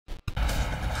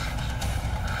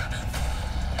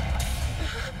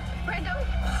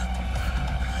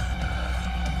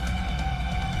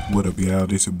What up, y'all?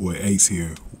 This your boy Ace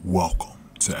here. Welcome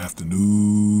to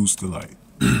Afternoons Delight.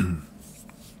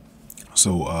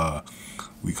 So,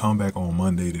 we come back on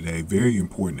Monday today. Very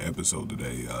important episode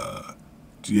today.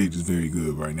 GH is very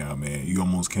good right now, man. You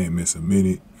almost can't miss a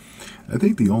minute. I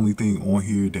think the only thing on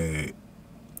here that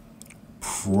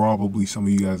probably some of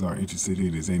you guys aren't interested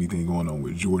in is anything going on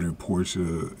with Jordan,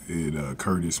 Portia, and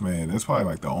Curtis, man. That's probably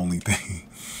like the only thing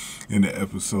in the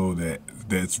episode that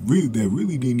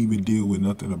really didn't even deal with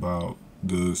nothing about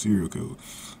the serial killer,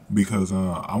 because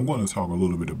I'm going to talk a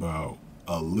little bit about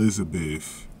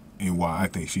Elizabeth and why I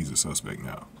think she's a suspect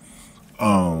now.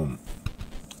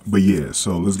 But yeah,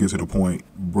 so let's get to the point.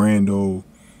 Brando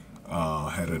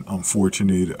had an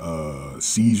unfortunate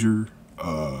seizure.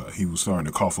 He was starting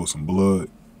to cough up some blood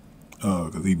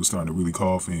because he was starting to really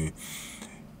cough, and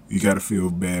you got to feel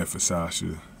bad for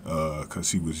Sasha because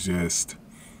she was just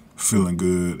feeling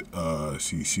good.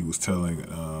 She was telling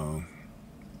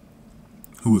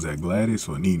who was that, Gladys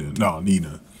or Nina? No,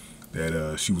 Nina,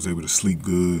 that she was able to sleep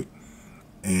good,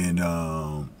 and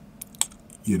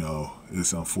you know,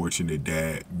 it's unfortunate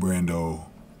that Brando.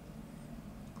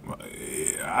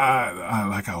 I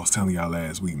like I was telling y'all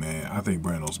last week, man. I think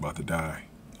Brando's about to die,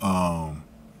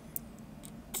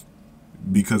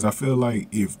 because I feel like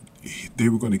if they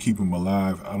were going to keep him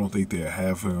alive, I don't think they'd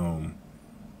have him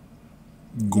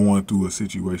going through a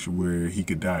situation where he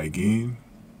could die again.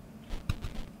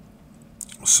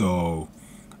 So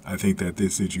I think that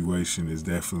this situation is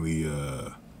definitely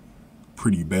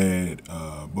pretty bad,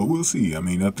 but we'll see. I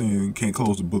mean, nothing, can't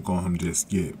close the book on him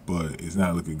just yet, but it's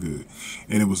not looking good.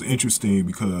 And it was interesting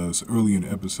because early in the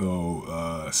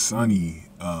episode, Sonny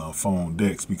phoned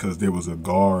Dex because there was a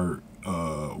guard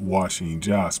watching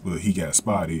Josh, but he got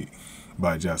spotted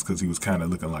by Josh because he was kind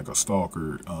of looking like a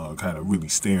stalker, kind of really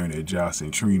staring at Josh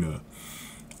and Trina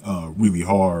really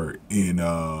hard, and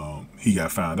he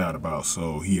got found out about,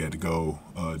 so he had to go.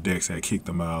 Dex had kicked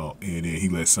him out, and then he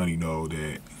let Sonny know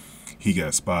that he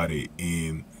got spotted.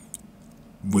 And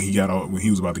when he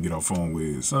was about to get off phone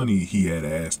with Sonny, he had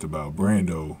asked about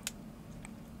Brando,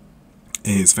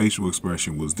 and his facial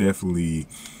expression was definitely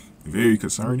very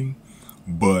concerning.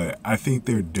 But I think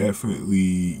they're definitely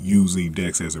using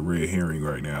Dex as a red herring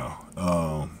right now.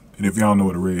 And if y'all know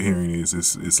what a red herring is,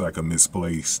 it's like a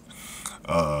misplaced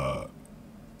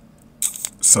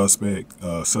suspect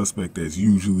that's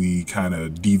usually kind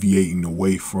of deviating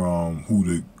away from who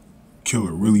the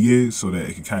killer really is, so that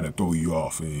it can kind of throw you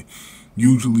off. And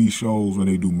usually shows, when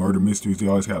they do murder mysteries, they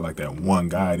always got like that one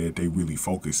guy that they really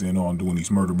focus in on doing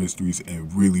these murder mysteries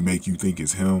and really make you think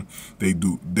it's him.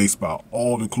 They spot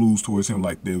all the clues towards him.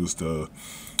 Like there was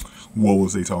what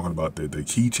was they talking about, the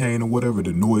keychain or whatever,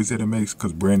 the noise that it makes,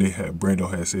 because Brando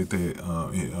had said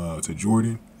that to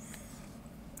Jordan.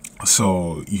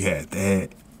 So you had that,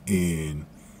 and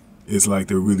it's like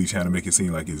they're really trying to make it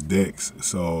seem like it's Dex.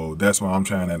 So that's why I'm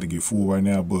trying not to get fooled right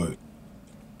now. But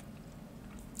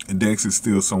Dex is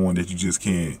still someone that you just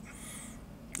can't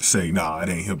say, nah, it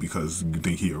ain't him because you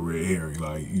think he a red herring.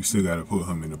 Like, you still got to put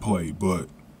him into play. But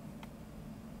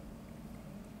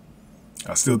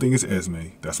I still think it's Esme.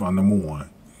 That's my number one.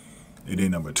 And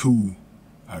then number two,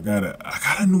 I got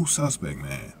a new suspect,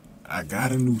 man. I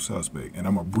got a new suspect, and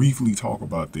I'm gonna briefly talk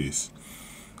about this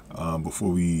before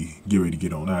we get ready to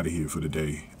get on out of here for the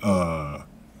day. I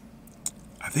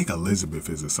think Elizabeth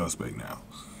is a suspect now,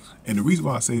 and the reason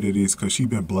why I say that is because she's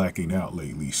been blacking out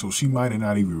lately, so she might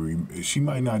not even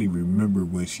remember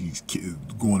when she's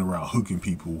going around hooking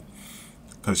people,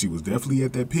 because she was definitely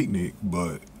at that picnic.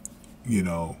 But you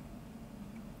know,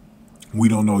 we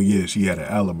don't know yet. She had an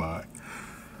alibi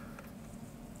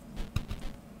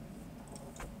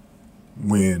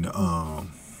when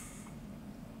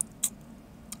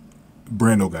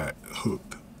Brando got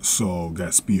hooked, so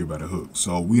got speared by the hook.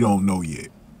 So we don't know yet.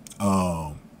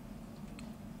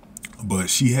 But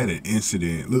she had an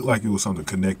incident, looked like it was something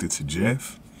connected to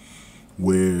Jeff,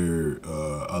 where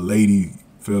a lady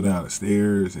fell down the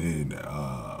stairs, and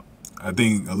I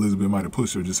think Elizabeth might have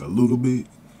pushed her just a little bit.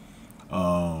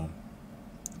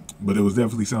 But it was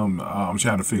definitely something. I'm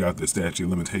trying to figure out the statute of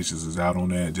limitations is out on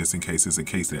that, just in case it's a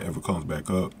case that ever comes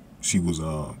back up. She was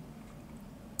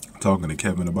talking to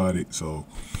Kevin about it, so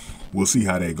we'll see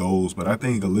how that goes. But I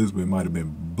think Elizabeth might have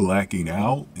been blacking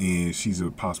out, and she's a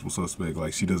possible suspect.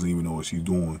 Like, she doesn't even know what she's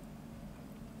doing.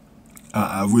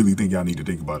 I really think y'all need to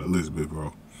think about Elizabeth,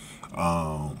 bro,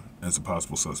 as a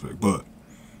possible suspect. But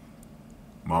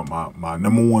my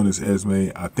number one is Esme.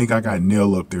 I think I got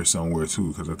Nell up there somewhere too,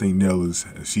 because I think Nell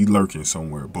she lurking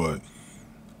somewhere. But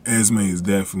Esme is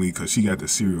definitely, because she got the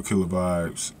serial killer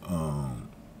vibes.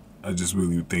 I just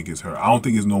really think it's her. I don't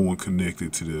think it's no one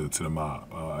connected to the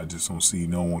mob. I just don't see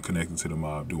no one connected to the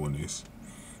mob doing this.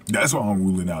 That's why I'm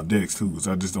ruling out Dex too, because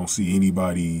I just don't see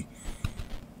anybody.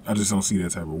 I just don't see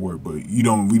that type of work. But we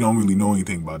don't really know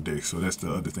anything about Dex, so that's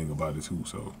the other thing about it too.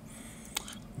 So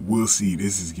we'll see.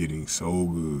 This is getting so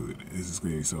good. This is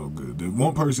getting so good. The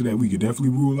one person that we could definitely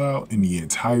rule out in the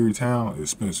entire town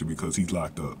is Spencer, because he's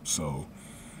locked up. So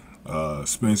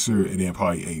Spencer, and then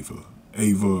probably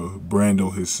Ava,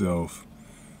 Brando himself.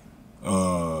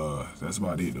 That's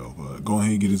about it though. But go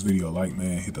ahead and give this video a like,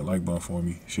 man. Hit the like button for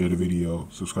me. Share the video.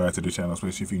 Subscribe to the channel,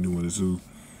 especially if you're new in the zoo.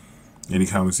 Any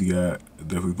comments you got,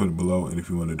 definitely put it below. And if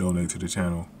you want to donate to the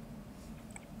channel,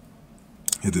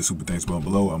 hit the super thanks button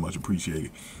below. I much appreciate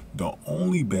it. The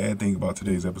only bad thing about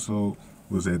today's episode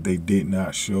was that they did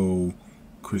not show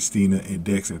Christina and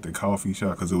Dex at the coffee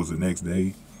shop because it was the next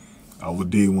day. I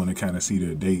did want to kind of see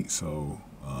their date, so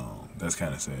that's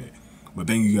kind of sad. But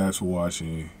thank you guys for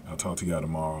watching. I'll talk to y'all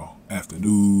tomorrow.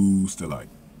 Afternoon, still like.